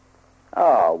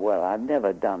 Oh, well, I've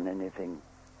never done anything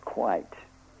quite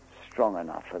strong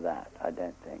enough for that, I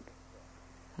don't think.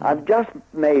 I've just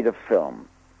made a film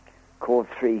called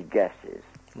Three Guesses.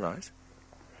 Right.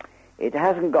 It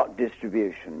hasn't got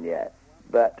distribution yet,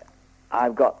 but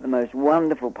I've got the most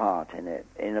wonderful part in it,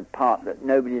 in a part that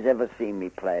nobody's ever seen me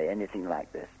play anything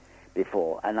like this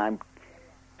before, and I'm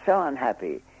so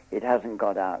unhappy it hasn't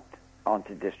got out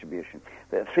onto distribution.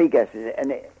 But Three Guesses,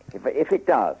 and if it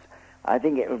does, I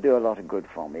think it'll do a lot of good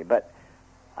for me, but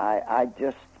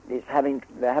they're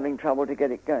having trouble to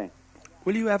get it going.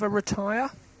 Will you ever retire?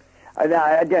 I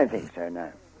don't think so,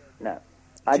 no.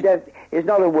 It's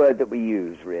not a word that we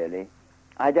use, really.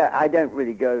 I don't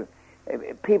really go...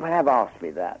 People have asked me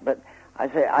that, but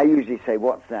I usually say,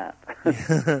 "What's that?"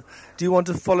 Do you want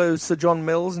to follow Sir John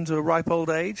Mills into a ripe old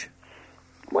age?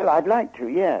 Well, I'd like to,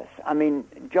 yes. I mean,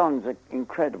 John's an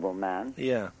incredible man.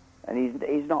 Yeah. And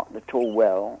he's not at all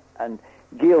well. And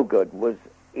Gielgud was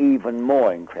even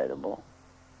more incredible.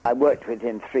 I worked with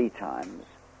him 3 times,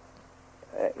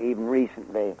 even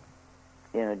recently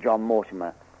in a John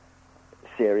Mortimer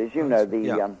series. You know,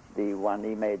 the one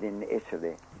he made in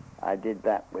Italy. I did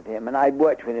that with him. And I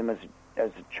worked with him as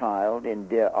a child in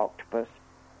Dear Octopus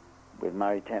with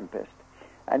Murray Tempest.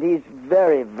 And he's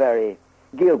very, very...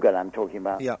 Gielgud I'm talking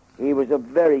about. Yeah. He was a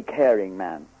very caring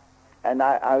man. And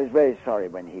I was very sorry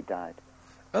when he died.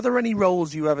 Are there any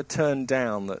roles you ever turned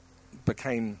down that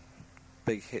became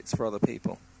big hits for other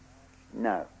people?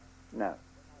 No.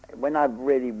 When I've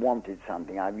really wanted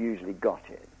something, I've usually got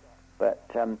it. But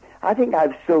I think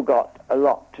I've still got a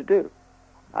lot to do.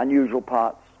 Unusual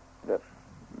parts that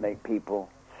make people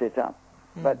sit up.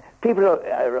 But people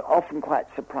are often quite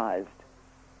surprised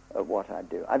at what I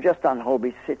do. I've just done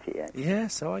Holby City. Actually. Yeah,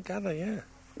 so I gather, yeah.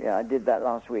 Yeah, I did that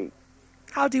last week.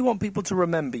 How do you want people to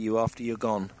remember you after you're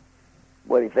gone?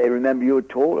 Well, if they remember you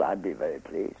at all, I'd be very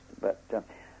pleased. But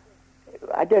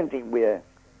I don't think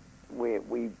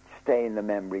we stay in the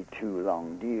memory too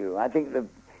long, do you? I think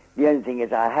the only thing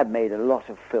is I have made a lot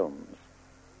of films,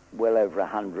 well over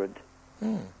 100,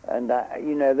 and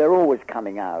they're always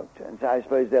coming out, and so I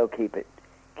suppose they'll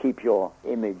keep your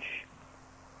image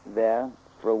there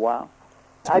for a while.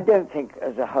 I don't think,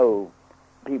 as a whole,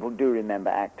 people do remember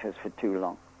actors for too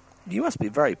long. You must be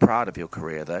very proud of your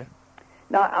career, though.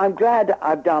 Now, I'm glad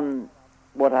I've done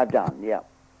what I've done, yeah.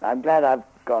 I'm glad I've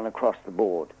gone across the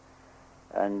board,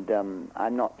 and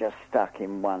I'm not just stuck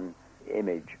in one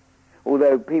image,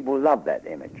 although people love that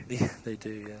image. Yeah, they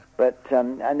do, yeah. But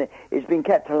and it's been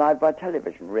kept alive by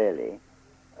television, really,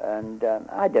 and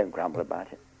I don't grumble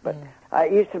about it. But I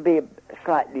used to be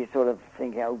slightly sort of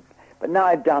thinking, but now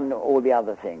I've done all the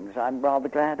other things, I'm rather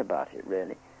glad about it,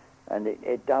 really. And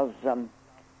it does,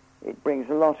 it brings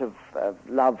a lot of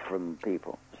love from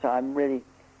people. So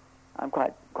I'm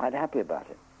quite happy about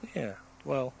it. Yeah,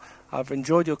 well, I've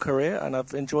enjoyed your career and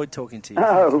I've enjoyed talking to you.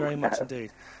 Oh, Thank you very much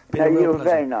indeed. You were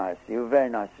very nice. You were very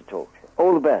nice to talk to.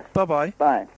 All the best. Bye-bye. Bye.